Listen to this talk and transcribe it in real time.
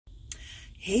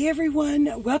Hey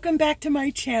everyone, welcome back to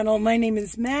my channel. My name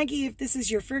is Maggie. If this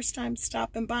is your first time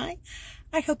stopping by,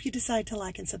 I hope you decide to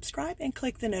like and subscribe and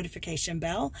click the notification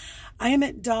bell. I am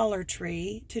at Dollar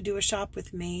Tree to do a shop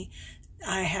with me.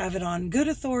 I have it on good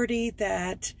authority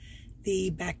that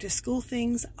the back to school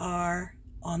things are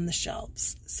on the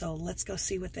shelves. So let's go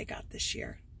see what they got this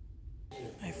year.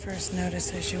 I first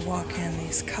notice as you walk in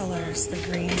these colors, the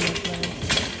green, the blue,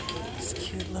 these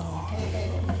cute little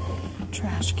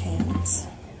trash cans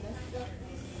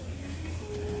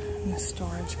and the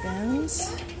storage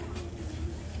bins.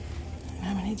 And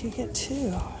how many do you get?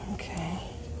 2. Okay,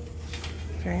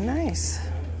 very nice.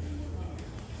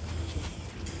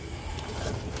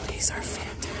 These are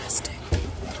fantastic.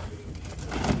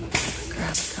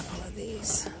 Grab a couple of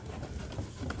these.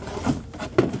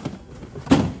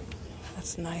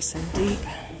 That's nice and deep.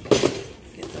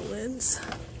 Get the lids.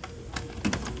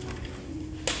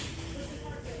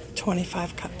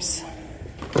 25 cups.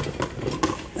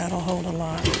 That'll hold a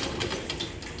lot.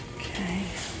 Okay.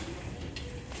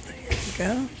 There you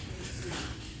go.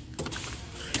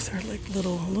 These are like a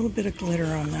little bit of glitter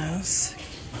on those.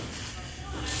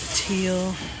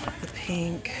 Teal, the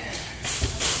pink.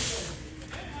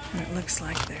 And it looks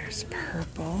like there's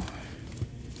purple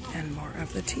and more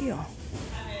of the teal.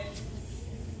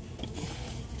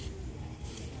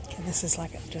 Okay, this is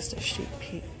like just a sheet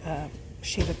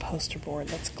of poster board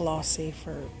that's glossy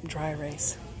for dry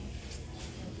erase.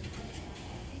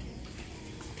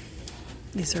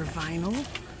 These are vinyl.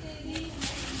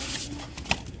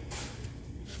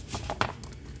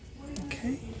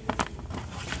 Okay.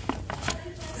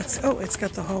 It's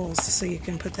got the holes so you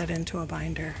can put that into a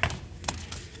binder.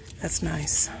 That's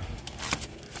nice.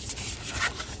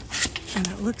 And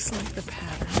it looks like the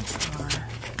patterns are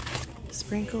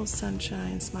sprinkles,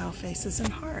 sunshine, smile faces, and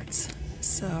hearts.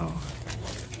 So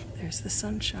there's the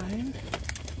sunshine,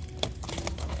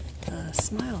 the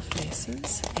smile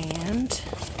faces, and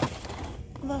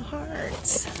the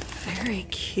hearts. Very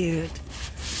cute.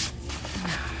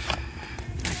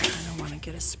 I kind of want to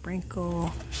get a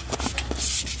sprinkle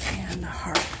and a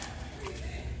heart.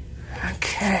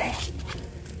 Okay.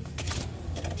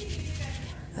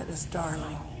 That is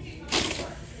darling.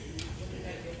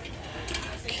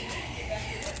 Okay.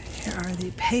 Here are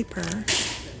the paper.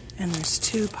 And there's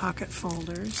 2 pocket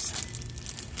folders.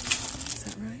 Is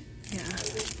that right? Yeah.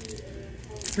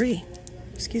 3.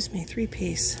 Excuse me,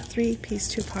 3-piece. 3-piece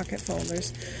 2 pocket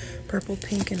folders. Purple,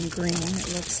 pink, and green,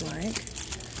 it looks like.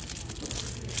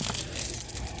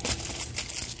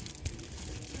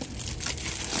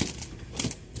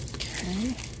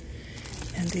 Okay.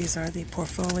 And these are the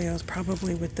portfolios,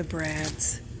 probably with the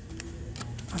brads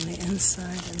on the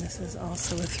inside. And this is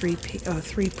also a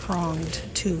 3-pronged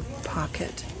 2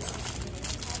 pocket.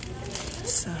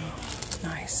 So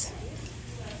nice.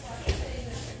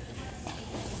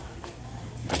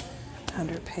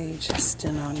 100-page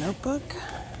steno notebook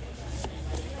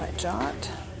by Jot.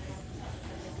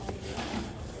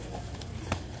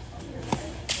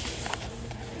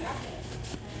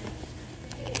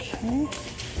 Okay.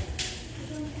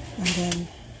 And then,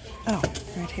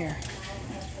 right here.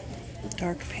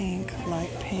 Dark pink,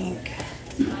 light pink,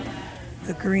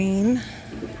 the green.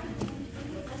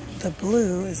 The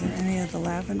blue, is there any of the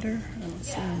lavender? I don't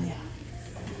see any.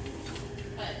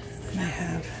 And I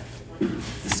have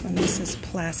this one. This is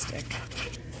plastic.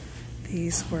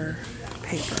 These were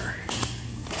paper,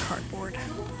 cardboard.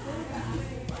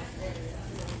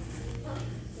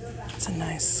 It's a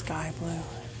nice sky blue.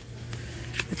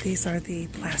 But these are the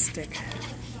plastic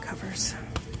covers.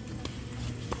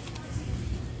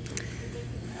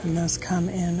 And those come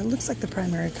in, it looks like the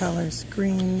primary colors,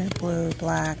 green, blue,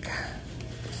 black.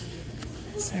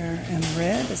 And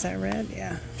red, is that red?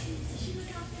 Yeah.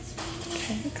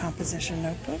 Okay, composition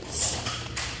notebooks.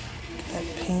 That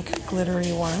pink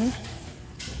glittery one.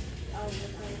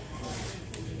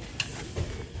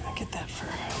 I get that for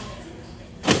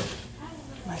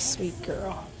my sweet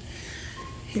girl.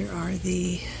 Here are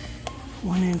the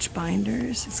 1-inch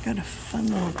binders. It's got a fun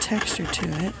little texture to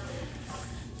it.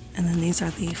 And then these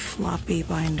are the floppy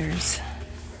binders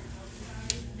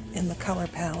in the color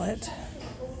palette.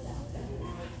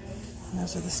 And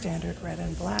those are the standard red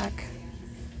and black.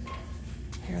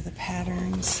 Here are the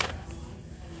patterns.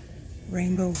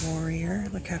 Rainbow Warrior,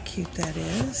 look how cute that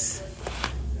is.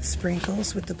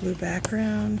 Sprinkles with the blue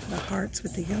background, the hearts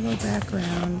with the yellow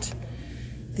background.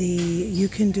 The You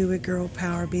Can Do It Girl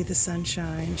Power, Be the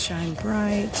Sunshine, Shine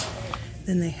Bright.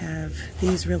 Then they have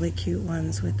these really cute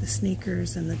ones with the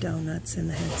sneakers and the donuts and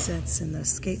the headsets and the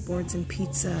skateboards and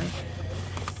pizza.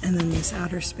 And then this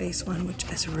outer space one, which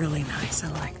is really nice.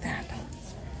 I like that.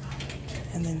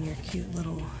 And then your cute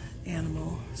little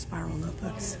animal spiral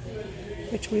notebooks,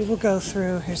 which we will go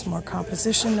through. Here's more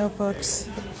composition notebooks.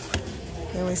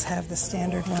 They always have the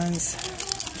standard ones.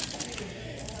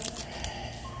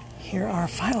 Here are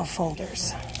file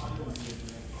folders.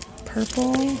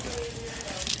 Purple.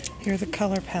 Here are the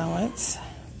color palettes.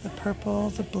 The purple,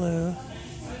 the blue,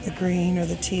 the green or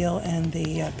the teal, and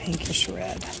the pinkish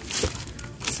red.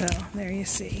 So there you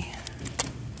see.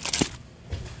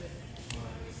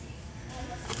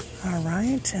 All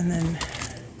right, and then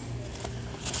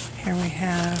here we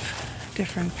have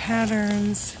different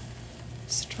patterns,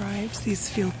 stripes. These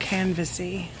feel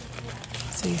canvasy.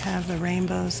 So you have the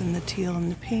rainbows and the teal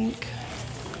and the pink.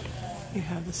 You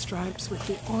have the stripes with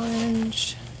the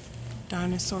orange,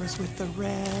 dinosaurs with the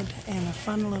red, and a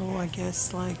fun little, I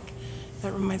guess, like,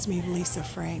 that reminds me of Lisa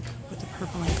Frank with the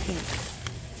purple and pink.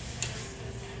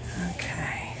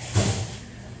 Okay.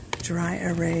 Dry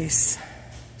erase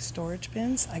storage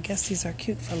bins. I guess these are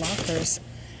cute for lockers.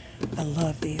 I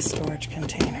love these storage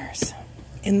containers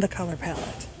in the color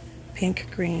palette. Pink,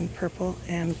 green, purple,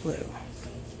 and blue.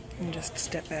 And just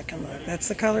step back and look. That's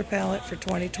the color palette for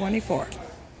 2024.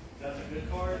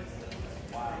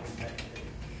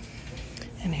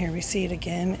 And here we see it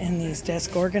again in these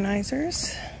desk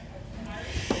organizers.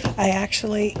 I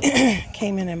actually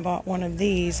came in and bought one of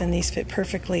these, and these fit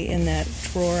perfectly in that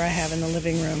drawer I have in the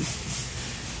living room.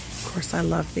 Of course, I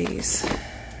love these.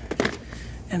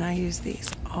 And I use these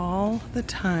all the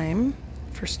time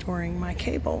for storing my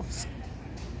cables,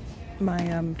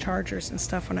 my chargers and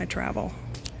stuff when I travel.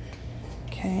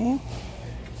 Okay.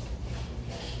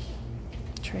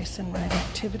 Trace and Write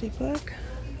activity book.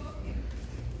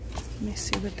 Let me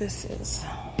see what this is.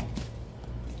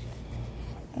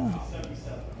 Oh.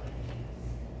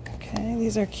 Okay,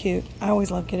 these are cute. I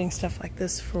always love getting stuff like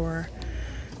this for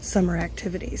summer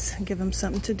activities. Give them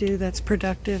something to do that's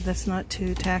productive, that's not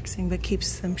too taxing, but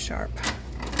keeps them sharp.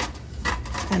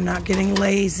 And not getting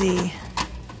lazy.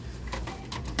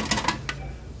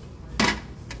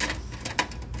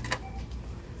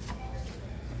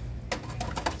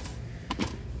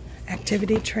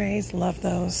 Activity trays, love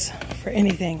those for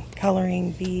anything,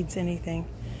 coloring, beads, anything.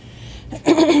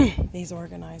 These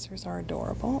organizers are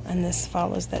adorable, and this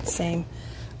follows that same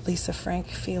Lisa Frank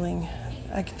feeling.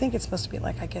 I think it's supposed to be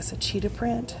like, I guess, a cheetah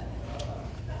print,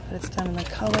 but it's done in the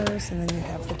colors, and then you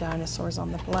have the dinosaurs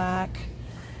on the black,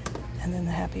 and then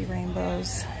the happy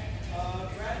rainbows,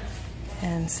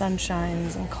 and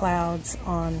sunshines and clouds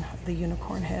on the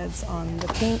unicorn heads on the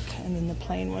pink, and then the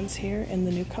plain ones here in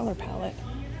the new color palette.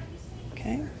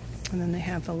 Okay, and then they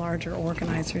have the larger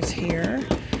organizers here,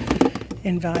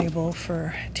 invaluable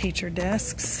for teacher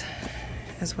desks,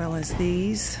 as well as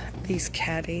these. These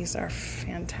caddies are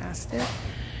fantastic.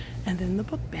 And then the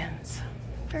book bins,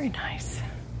 very nice.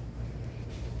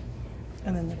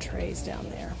 And then the trays down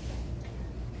there,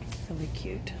 really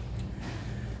cute.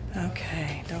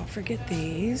 Okay, don't forget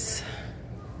these.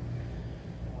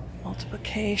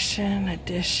 Multiplication,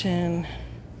 addition.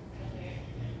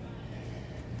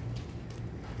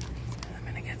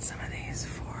 Some of these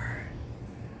for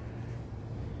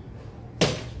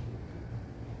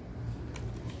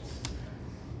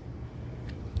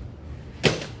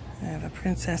I have a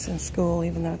princess in school,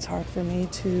 even though it's hard for me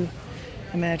to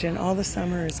imagine. All the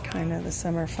summer is kind of the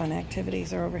summer fun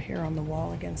activities are over here on the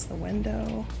wall against the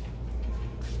window.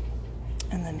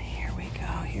 And then here we go.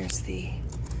 Here's the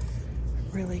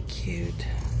really cute,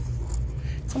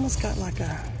 it's almost got like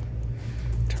a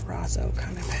terrazzo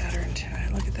kind of pattern to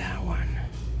it. Look at that one.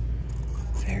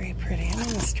 Very pretty. And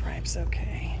then the stripes,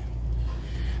 okay.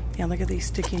 Yeah, look at these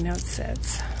sticky note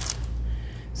sets.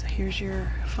 So here's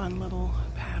your fun little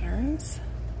patterns.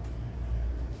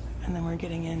 And then we're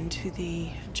getting into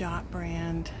the Jot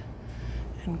brand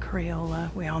and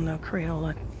Crayola. We all know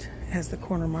Crayola has the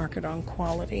corner market on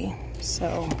quality.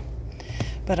 So,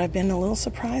 but I've been a little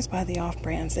surprised by the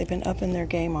off-brands. They've been upping their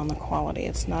game on the quality.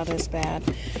 It's not as bad.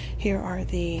 Here are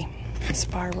the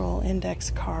spiral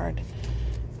index card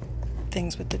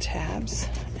things with the tabs,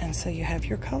 and so you have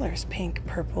your colors: pink,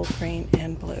 purple, green,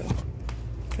 and blue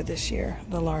for this year.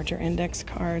 The larger index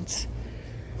cards,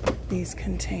 these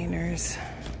containers,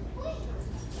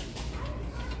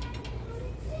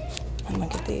 and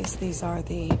look at these are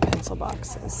the pencil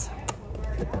boxes.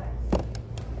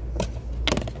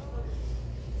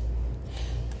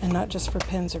 And not just for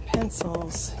pens or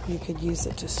pencils, you could use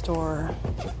it to store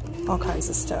all kinds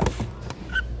of stuff.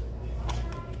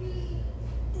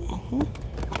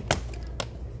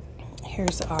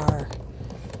 Here's our,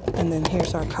 and then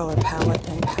here's our color palette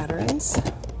and patterns.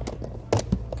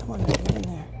 Come on, get in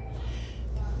there.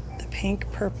 The pink,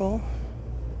 purple,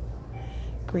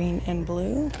 green, and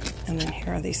blue. And then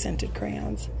here are these scented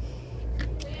crayons.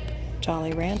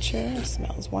 Jolly Rancher,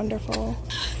 smells wonderful.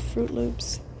 Fruit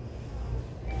Loops,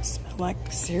 smell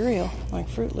like cereal, like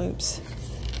Fruit Loops.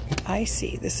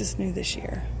 Icy, this is new this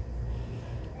year.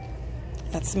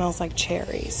 That smells like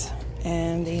cherries.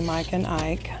 And the Mike and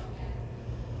Ike.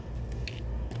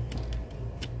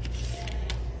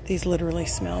 These literally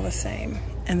smell the same.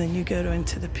 And then you go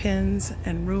into the pens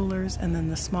and rulers and then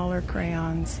the smaller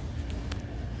crayons.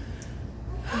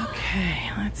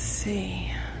 Okay, let's see.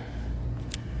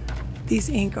 These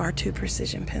ink R2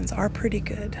 precision pens are pretty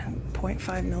good.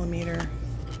 0.5 millimeter.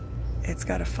 It's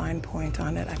got a fine point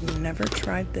on it. I've never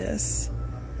tried this.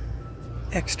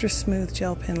 Extra smooth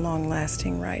gel pen, long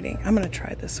lasting writing. I'm going to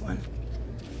try this one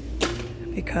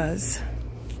because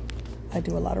I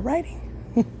do a lot of writing.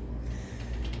 Okay,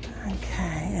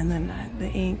 and then the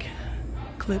ink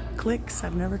clip clicks.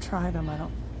 I've never tried them. I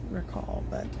don't recall,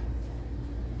 but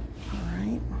all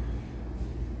right.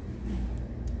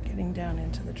 Getting down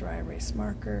into the dry erase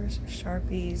markers,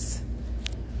 Sharpies,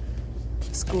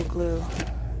 school glue.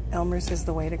 Elmer's is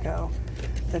the way to go.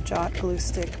 The Jot glue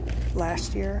stick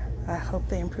last year, I hope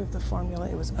they improved the formula.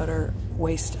 It was utter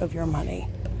waste of your money.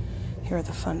 Here are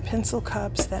the fun pencil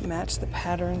cups that match the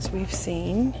patterns we've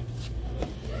seen.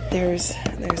 There's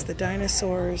the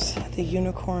dinosaurs, the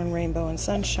unicorn, rainbow and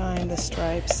sunshine, the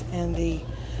stripes, and the,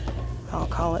 I'll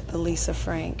call it the Lisa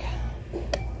Frank-ish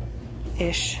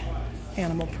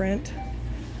animal print.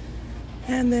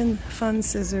 And then fun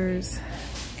scissors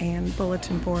and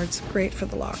bulletin boards, great for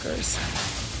the lockers.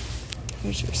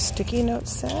 Here's your sticky note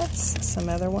sets, some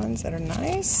other ones that are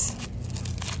nice.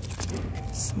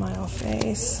 Smile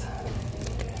face.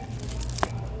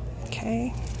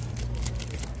 Okay.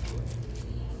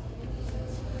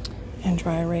 And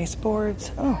dry erase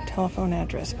boards. Oh, telephone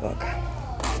address book.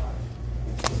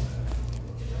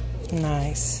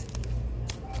 Nice.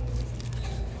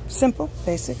 Simple,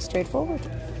 basic, straightforward.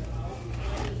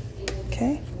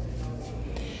 Okay.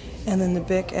 And then the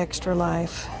Bic Extra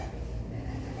Life.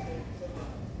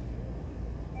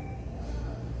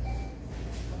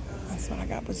 That's what I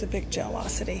got, was a Bic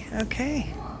Gelosity.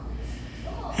 Okay.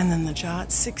 And then the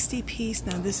Jot 60 piece.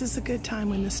 Now this is a good time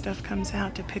when this stuff comes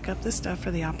out to pick up the stuff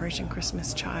for the Operation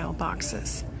Christmas Child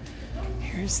boxes.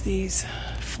 Here's these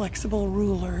flexible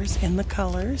rulers in the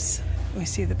colors. We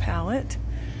see the palette.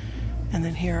 And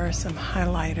then here are some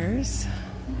highlighters.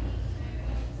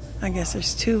 I guess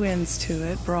there's two ends to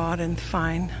it, broad and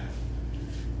fine.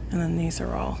 And then these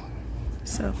are all.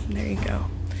 So there you go.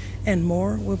 And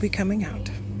more will be coming out.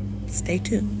 Stay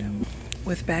tuned.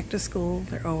 With back to school,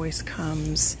 there always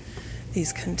comes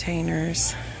these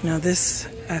containers. Now this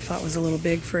I thought was a little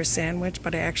big for a sandwich,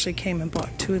 but I actually came and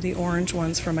bought 2 of the orange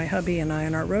ones for my hubby and I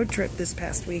on our road trip this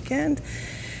past weekend.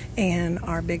 And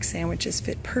our big sandwiches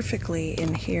fit perfectly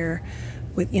in here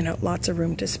with, you know, lots of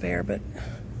room to spare, but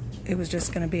it was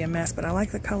just going to be a mess. But I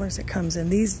like the colors it comes in.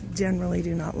 These generally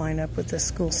do not line up with the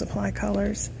school supply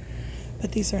colors,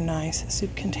 but these are nice.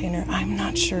 Soup container. I'm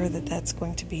not sure that that's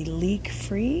going to be leak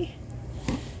free,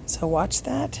 so watch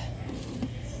that.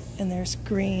 And there's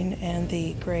green and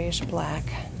the grayish black.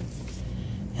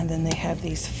 And then they have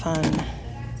these fun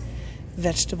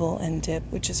vegetable and dip,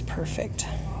 which is perfect.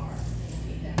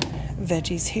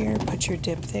 Veggies here, put your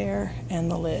dip there,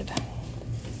 and the lid.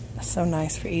 So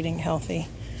nice for eating healthy.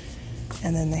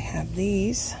 And then they have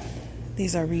these.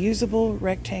 These are reusable,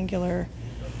 rectangular,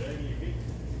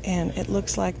 and it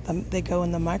looks like they go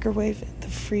in the microwave, the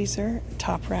freezer,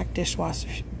 top rack,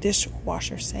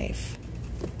 dishwasher safe.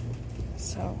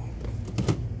 So,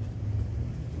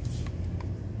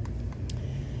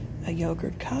 a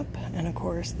yogurt cup, and of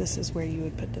course this is where you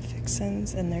would put the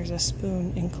fixins, and there's a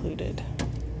spoon included.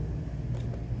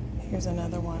 Here's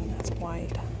another one that's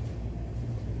white,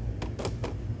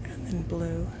 and then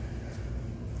blue,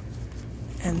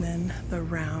 and then the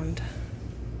round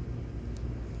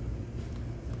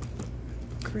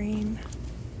green.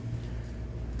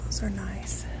 Those are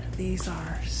nice. These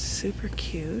are super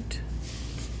cute.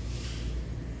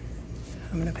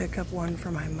 I'm gonna pick up one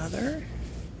for my mother,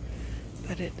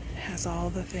 but it has all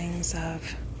the things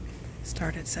of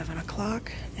start at 7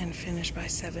 o'clock and finish by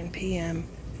 7 p.m.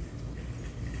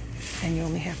 and you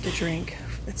only have to drink,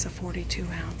 it's a 42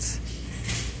 ounce.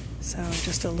 So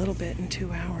just a little bit in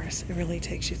 2 hours. It really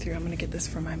takes you through. I'm gonna get this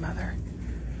for my mother.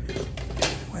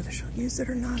 Whether she'll use it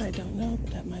or not, I don't know,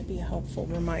 but that might be a helpful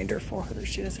reminder for her.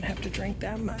 She doesn't have to drink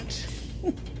that much.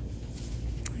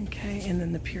 Okay, and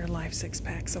then the Pure Life 6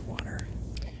 packs of water.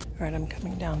 All right, I'm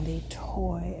coming down the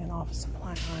toy and office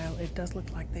supply aisle. It does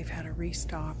look like they've had a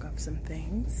restock of some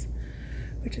things,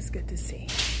 which is good to see.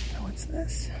 Now, what's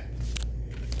this?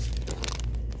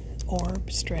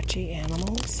 orb stretchy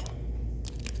animals.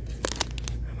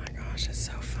 Oh my gosh, it's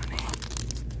so funny.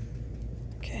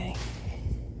 Okay.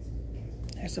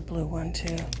 There's a blue one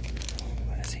too.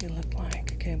 What does he look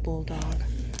like? Okay, bulldog.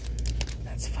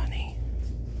 That's funny.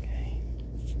 Okay.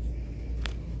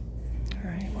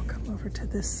 Alright, we'll come over to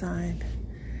this side.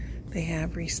 They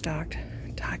have restocked.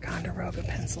 Ticonderoga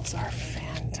pencils are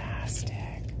fantastic.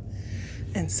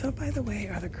 And so, by the way,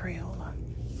 are the Crayola.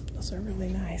 Those are really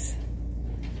nice.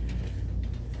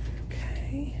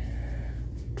 Okay.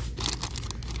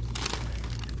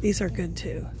 These are good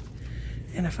too.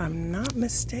 And if I'm not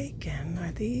mistaken,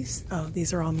 are these? Oh,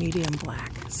 these are all medium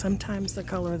black. Sometimes the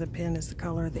color of the pen is the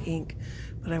color of the ink,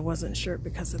 but I wasn't sure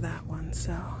because of that one,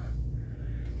 so.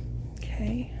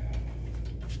 Okay.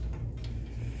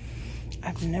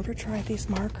 I've never tried these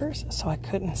markers, so I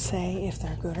couldn't say if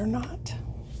they're good or not.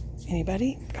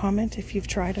 Anybody? Comment if you've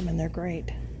tried them and they're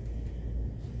great.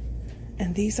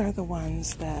 And these are the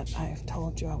ones that I've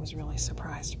told you I was really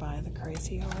surprised by, the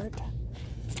Crazy Art.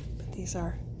 But these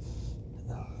are,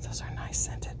 oh, those are nice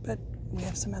scented, but we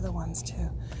have some other ones too.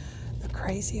 The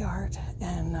Crazy Art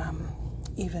and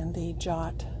even the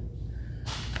Jot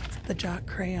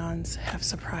crayons have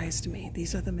surprised me.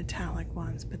 These are the metallic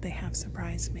ones, but they have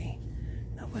surprised me.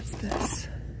 Now what's this?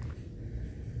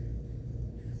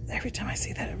 Every time I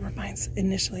see that, it reminds,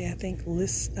 initially I think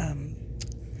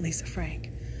Lisa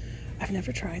Frank. I've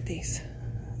never tried these.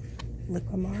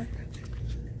 Liquimark.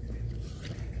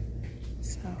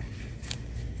 So,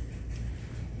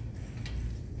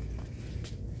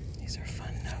 these are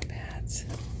fun notepads.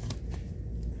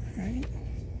 Alright.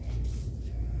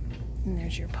 And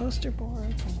there's your poster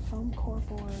boards and foam core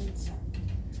boards.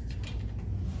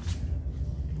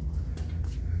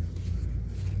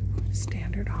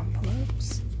 Standard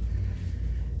envelopes.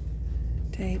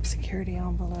 Tape, security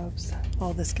envelopes.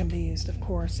 All this can be used, of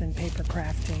course, in paper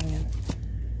crafting and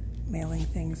mailing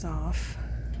things off.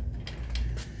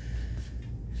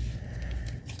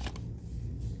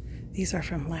 These are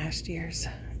from last year's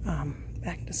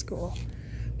back to school,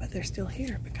 but they're still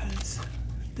here because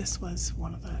this was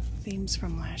one of the themes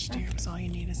from last year. It was All You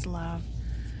Need Is Love.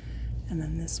 And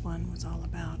then this one was all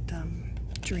about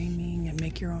dreaming and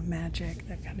make your own magic,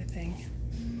 that kind of thing.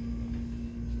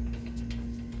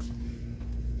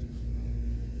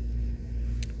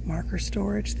 Marker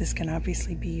storage. This can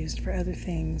obviously be used for other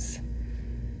things.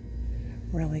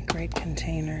 Really great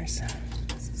containers.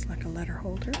 This is like a letter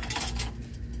holder.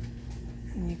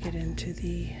 And you get into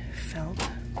the felt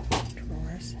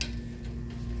drawers.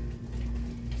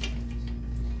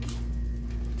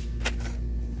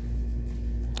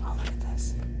 Oh, look at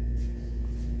this.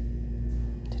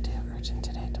 To do urgent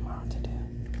today, tomorrow to do.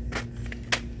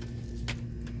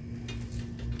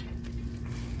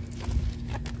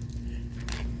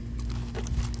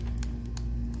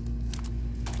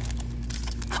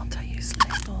 Multi-use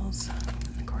labels,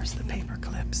 and of course the paper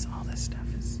clips. All this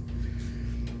stuff is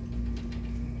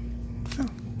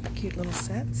cute little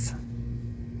sets.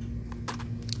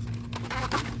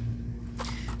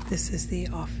 This is the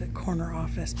corner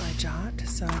office by Jot,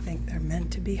 so I think they're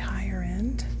meant to be higher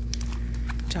end.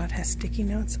 Jot has sticky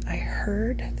notes. I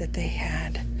heard that they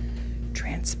had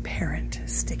transparent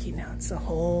sticky notes, a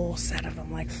whole set of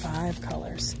them, like 5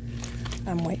 colors.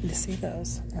 I'm waiting to see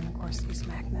those. And of course these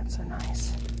magnets are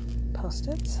nice.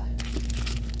 Post-its.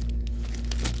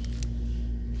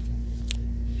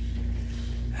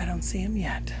 I don't see them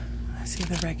yet. I see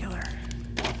the regular.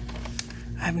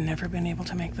 I've never been able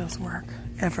to make those work,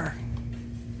 ever.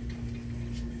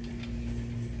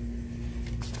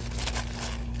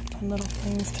 Fun little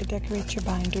things to decorate your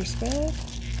binders with.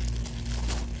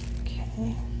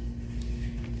 Okay.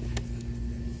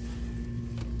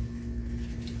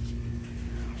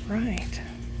 All right.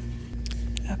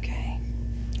 Okay.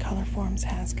 Colorforms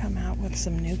has come out with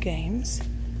some new games,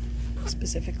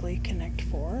 specifically Connect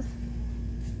 4.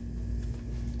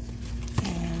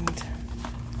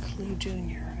 Clue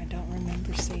Junior. I don't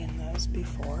remember seeing those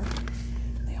before.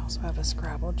 They also have a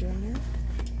Scrabble Junior.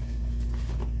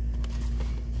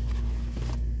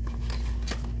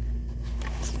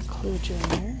 That's the Clue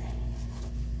Junior.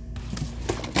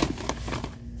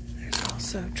 There's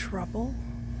also Trouble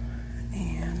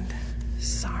and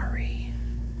Sorry.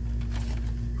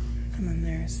 And then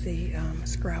there's the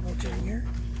Scrabble Junior.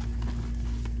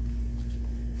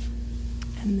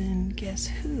 And then Guess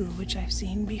Who, which I've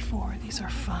seen before. These are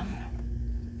fun.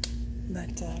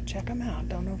 But check them out.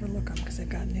 Don't overlook them because they've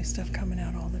got new stuff coming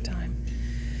out all the time.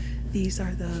 These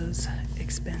are those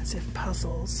expensive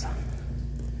puzzles.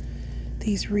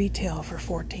 These retail for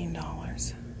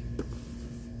 $14.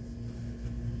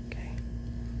 Okay.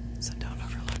 So don't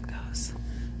overlook those.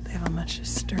 They have have a much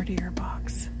sturdier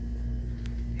box.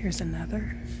 Here's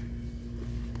another.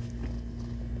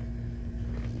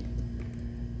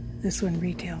 This one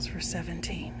retails for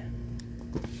 $17.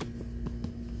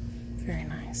 Very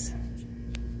nice.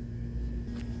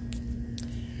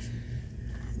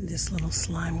 This little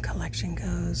slime collection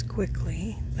goes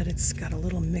quickly, but it's got a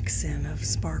little mix-in of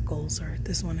sparkles, or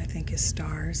this one I think is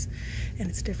stars, and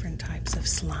it's different types of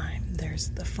slime. There's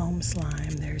the foam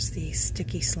slime, there's the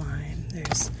sticky slime,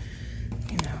 there's,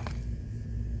 you know,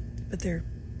 but they're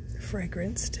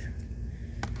fragranced.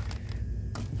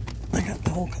 I got the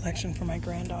whole collection for my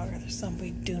granddaughter. There's some we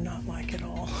do not like at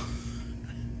all.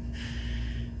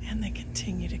 And they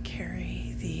continue to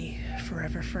carry the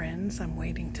Forever Friends. I'm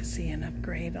waiting to see an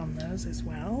upgrade on those as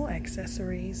well.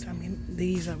 Accessories. I mean,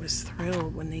 these, I was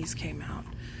thrilled when these came out.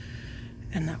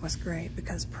 And that was great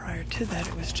because prior to that,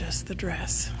 it was just the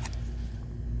dress.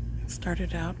 It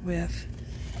started out with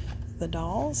the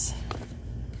dolls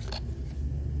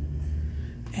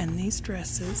and these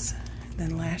dresses.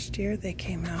 Then last year, they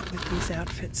came out with these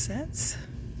outfit sets.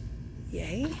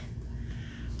 Yay.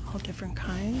 All different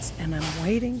kinds, and I'm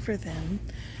waiting for them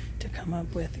to come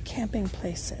up with camping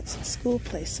play sets and school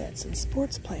play sets and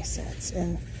sports play sets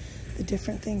and the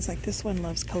different things. Like this one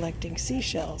loves collecting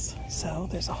seashells, so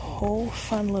there's a whole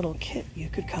fun little kit you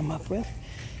could come up with.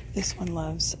 This one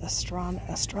loves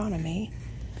astronomy.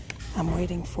 I'm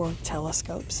waiting for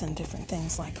telescopes and different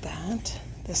things like that.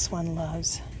 This one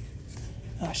loves,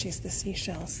 oh, she's the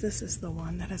seashells. This is the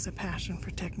one that has a passion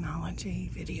for technology,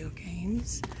 video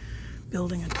games,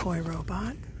 building a toy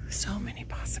robot. So many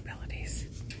possibilities.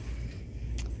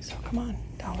 So come on,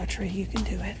 Dollar Tree, you can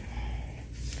do it.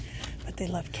 But they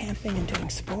love camping and doing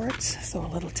sports, so a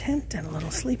little tent and a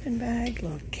little sleeping bag, a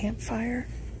little campfire,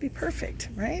 be perfect,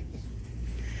 right?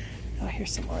 Oh,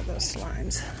 here's some more of those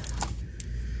slimes.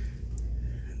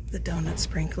 The donut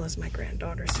sprinkle is my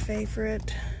granddaughter's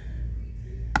favorite.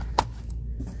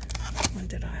 What one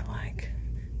did I like?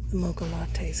 The mocha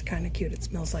latte is kind of cute. It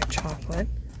smells like chocolate.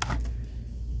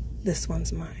 This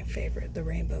one's my favorite, the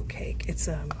rainbow cake. It's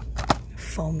a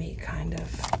foamy kind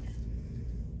of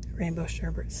rainbow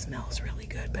sherbet. Smells really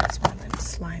good, but it's one of them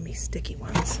slimy, sticky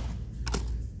ones.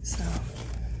 So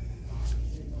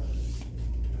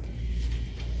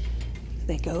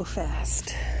they go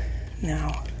fast.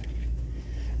 Now,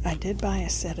 I did buy a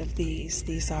set of these.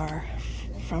 These are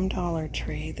from Dollar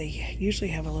Tree. They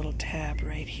usually have a little tab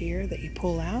right here that you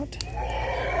pull out,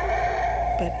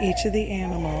 but each of the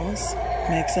animals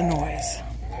makes a noise.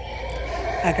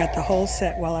 I got the whole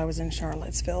set while I was in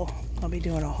Charlottesville. I'll be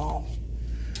doing a haul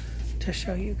to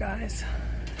show you guys.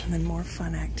 And then more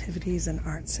fun activities and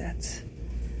art sets.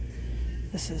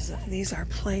 These are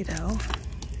Play-Doh.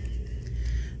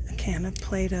 A can of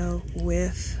Play-Doh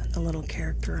with a little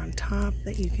character on top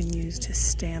that you can use to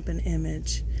stamp an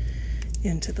image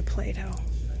into the Play-Doh.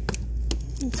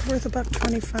 It's worth about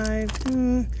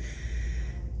 $25.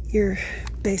 You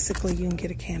can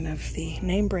get a can of the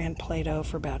name brand Play-Doh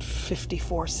for about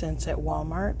 54 cents at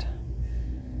Walmart.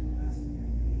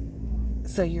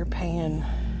 So you're paying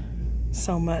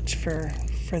so much for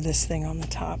this thing on the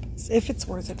top. If it's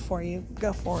worth it for you,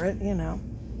 go for it, you know.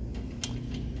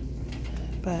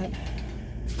 But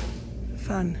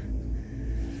fun.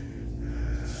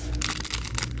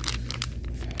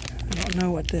 I don't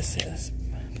know what this is,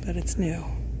 but it's new.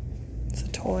 It's a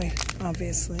toy,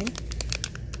 obviously.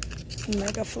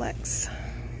 Mega Flex.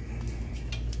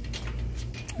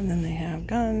 And then they have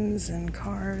guns and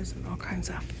cars and all kinds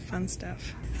of fun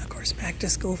stuff. Of course, back to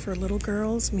school for little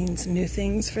girls means new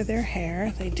things for their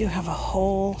hair. They do have a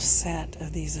whole set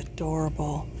of these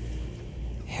adorable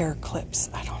hair clips.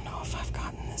 I don't know if I've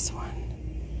gotten this one.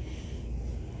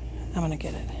 I'm gonna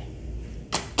get it.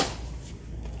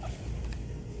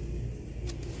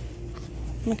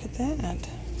 Look at that.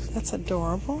 That's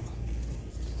adorable.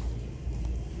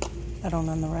 I don't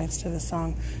own the rights to the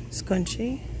song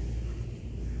Squincy.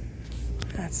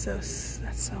 That's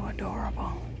so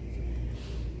adorable.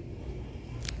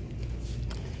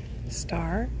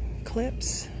 Star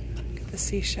clips. Look at the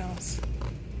seashells.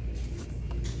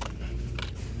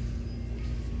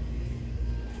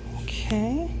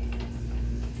 Okay.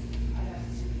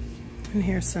 And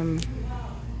here's some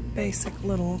basic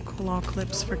little claw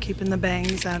clips for keeping the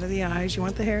bangs out of the eyes. You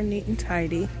want the hair neat and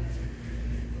tidy.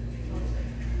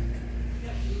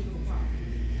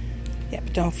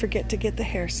 Yep, don't forget to get the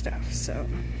hair stuff. So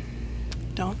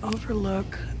don't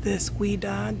overlook this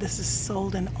Ouida. This is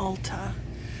sold in Ulta.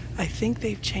 I think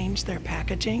they've changed their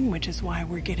packaging, which is why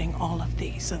we're getting all of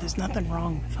these. So there's nothing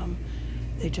wrong with them.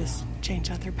 They just change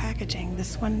out their packaging.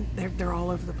 This one, they're all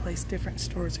over the place. Different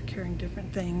stores are carrying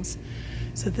different things.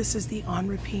 So this is the On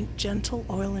Repeat Gentle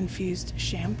Oil Infused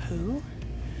Shampoo.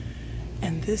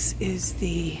 And this is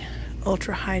the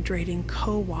Ultra Hydrating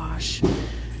Co-Wash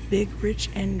Big, Rich,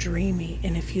 and Dreamy.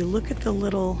 And if you look at the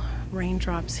little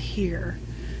raindrops here,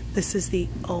 this is the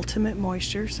ultimate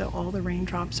moisture, so all the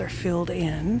raindrops are filled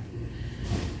in.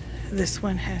 This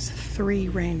one has 3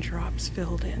 raindrops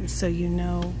filled in, so you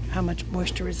know how much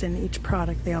moisture is in each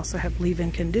product. They also have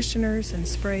leave-in conditioners and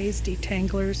sprays,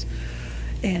 detanglers,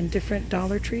 and different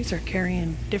Dollar Trees are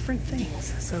carrying different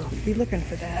things, so be looking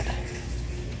for that.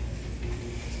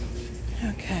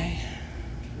 Okay,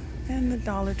 and the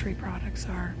Dollar Tree products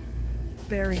are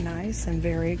very nice and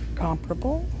very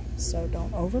comparable, so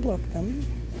don't overlook them.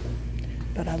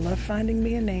 But I love finding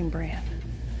me a name brand.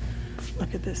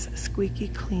 Look at this squeaky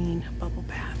clean bubble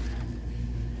bath.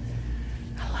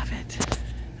 I love it.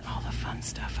 All the fun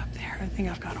stuff up there. I think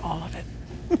I've got all of it.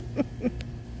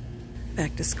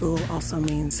 Back to school also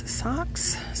means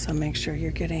socks, so make sure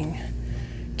you're getting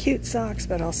cute socks,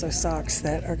 but also socks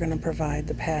that are going to provide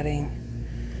the padding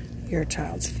your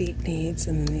child's feet needs.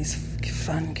 And then these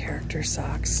fun character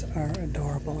socks are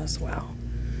adorable as well.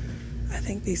 I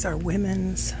think these are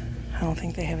women's. I don't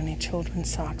think they have any children's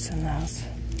socks in those.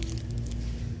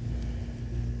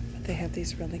 But they have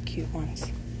these really cute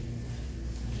ones.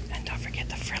 And don't forget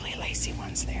the frilly lacy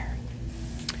ones there.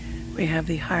 We have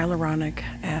the hyaluronic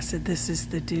acid. This is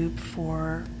the dupe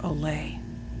for Olay.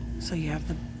 So you have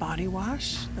the body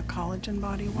wash, the collagen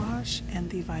body wash, and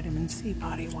the vitamin C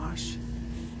body wash.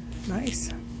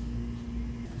 Nice.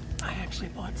 I actually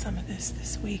bought some of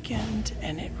this weekend,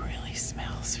 and it really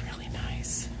smells really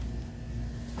nice.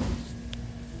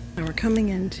 Now we're coming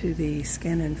into the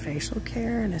skin and facial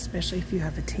care, and especially if you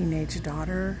have a teenage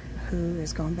daughter who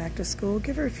is going back to school,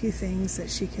 give her a few things that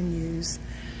she can use,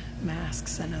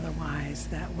 masks and otherwise,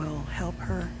 that will help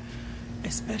her,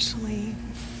 especially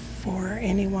for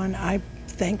anyone. I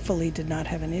thankfully did not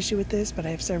have an issue with this, but I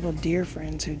have several dear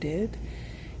friends who did.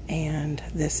 And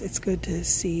it's good to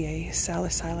see a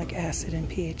salicylic acid and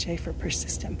PHA for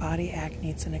persistent body acne.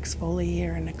 It's an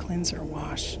exfoliator and a cleanser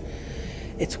wash.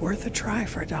 It's worth a try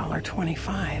for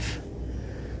 $1.25.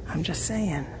 I'm just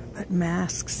saying. But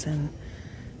masks and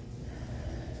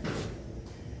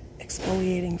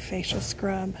exfoliating facial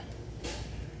scrub,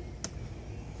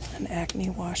 an acne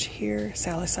wash here,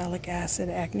 salicylic acid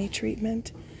acne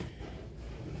treatment.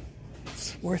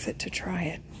 It's worth it to try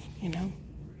it, you know.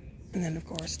 And then, of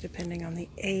course, depending on the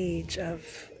age of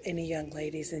any young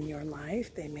ladies in your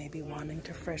life, they may be wanting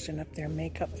to freshen up their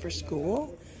makeup for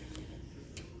school.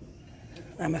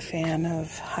 I'm a fan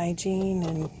of hygiene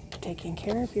and taking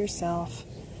care of yourself,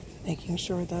 making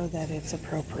sure, though, that it's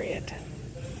appropriate.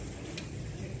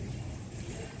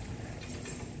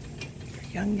 For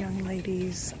young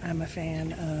ladies, I'm a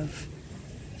fan of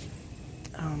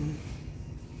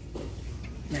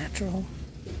natural.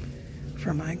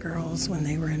 For my girls, when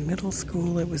they were in middle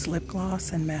school, it was lip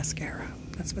gloss and mascara.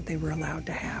 That's what they were allowed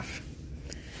to have.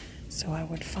 So I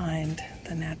would find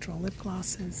the natural lip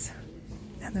glosses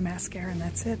and the mascara, and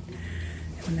that's it.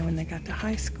 And then when they got to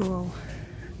high school,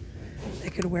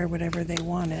 they could wear whatever they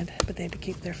wanted, but they had to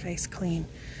keep their face clean.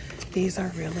 These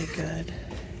are really good.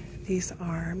 These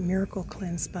are Miracle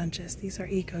Cleanse sponges. These are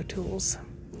Eco Tools.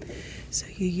 So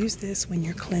you use this when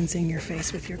you're cleansing your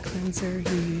face with your cleanser.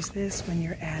 You use this when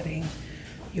you're adding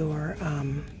your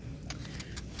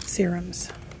serums.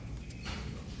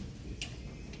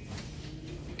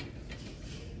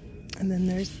 And then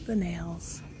there's the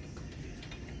nails,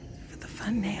 for the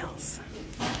fun nails.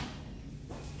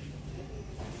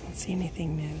 Don't see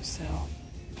anything new, so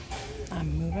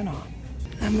I'm moving on.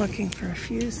 I'm looking for a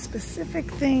few specific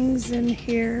things in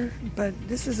here, but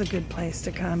this is a good place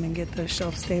to come and get those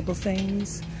shelf-stable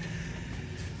things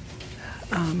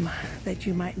that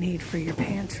you might need for your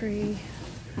pantry.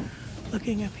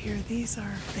 Looking up here,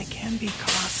 they can be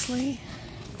costly.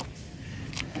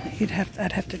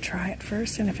 I'd have to try it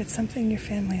first, and if it's something your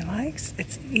family likes,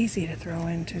 it's easy to throw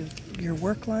into your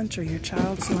work lunch or your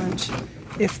child's lunch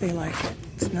if they like it.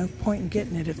 It's no point in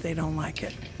getting it if they don't like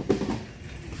it.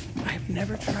 I've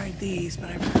never tried these, but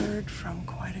I've heard from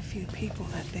quite a few people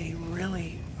that they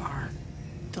really are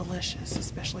delicious,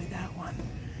 especially that one.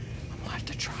 I'll have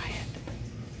to try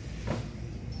it.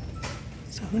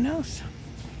 So who knows?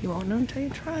 You won't know until you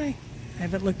try. I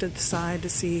haven't looked at the side to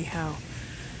see how,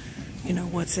 you know,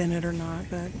 what's in it or not,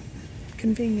 but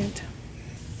convenient.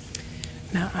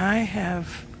 Now I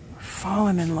have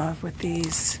fallen in love with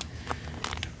these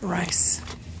rice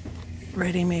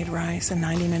ready-made rice in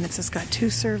 90 minutes. It's got 2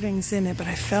 servings in it, but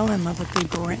I fell in love with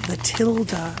the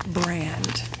Tilda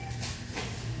brand.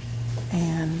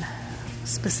 And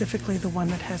specifically the one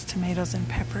that has tomatoes and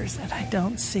peppers, and I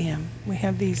don't see them. We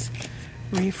have these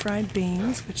refried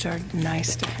beans, which are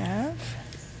nice to have.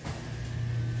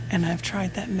 And I've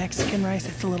tried that Mexican rice.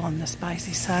 It's a little on the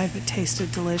spicy side, but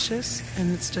tasted delicious.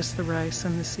 And it's just the rice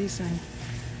and the seasoning.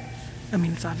 I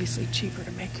mean, it's obviously cheaper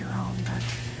to make your own, but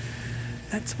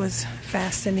that was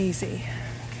fast and easy.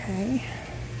 Okay.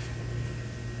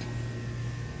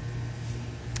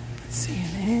 Let's see,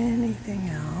 anything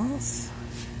else?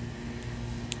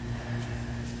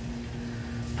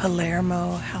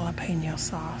 Palermo jalapeno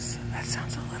sauce. That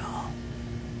sounds a little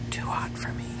too hot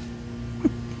for me.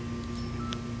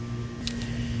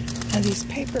 Now these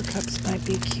paper cups might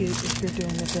be cute if you're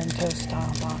doing the bento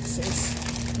style boxes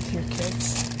with your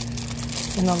kids.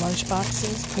 In the lunch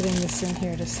boxes, putting this in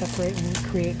here to separate and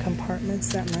create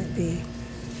compartments, that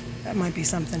might be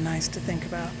something nice to think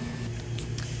about.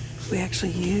 We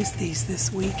actually used these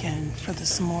this weekend for the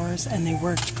s'mores, and they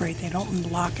worked great. They don't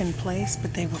lock in place,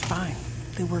 but they were fine.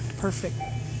 They worked perfect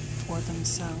for them,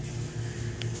 so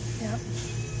yeah.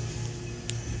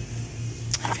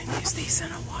 I haven't used these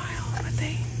in a while, but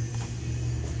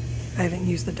I haven't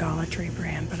used the Dollar Tree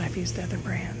brand, but I've used other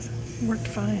brands. It worked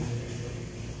fine.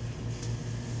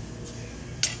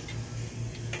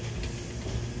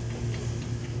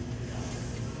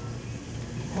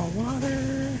 More water.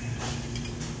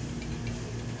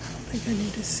 I don't think I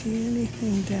need to see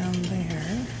anything down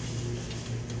there.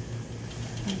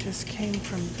 I just came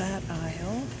from that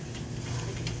aisle.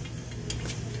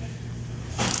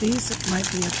 These might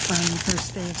be a fun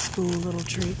first day of school little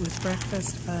treat with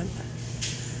breakfast, but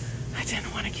I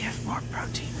didn't want to give more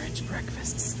protein-rich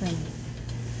breakfasts than,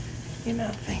 you know,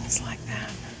 things like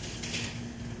that.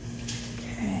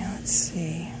 Okay, let's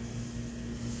see.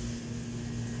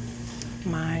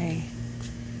 My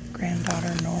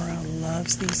granddaughter Nora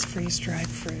loves these freeze-dried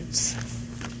fruits.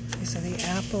 These are the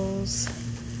apples,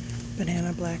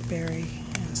 banana, blackberry,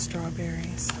 and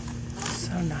strawberries.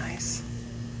 So nice.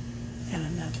 And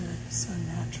another So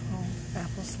Natural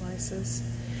apple slices.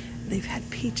 They've had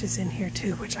peaches in here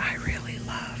too, which I really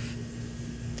love.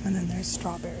 And then there's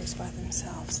strawberries by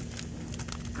themselves.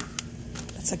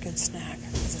 That's a good snack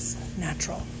because it's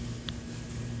natural.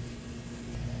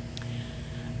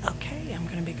 Okay, I'm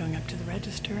going to be going up to the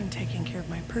register and taking care of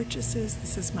my purchases.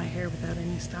 This is my hair without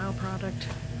any style product,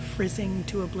 frizzing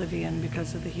to oblivion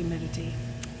because of the humidity.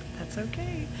 That's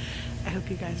okay. I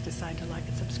hope you guys decide to like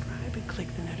and subscribe and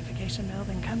click the notification bell,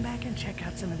 then come back and check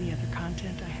out some of the other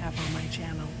content I have on my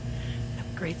channel.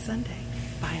 Have a great Sunday.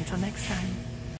 Bye until next time.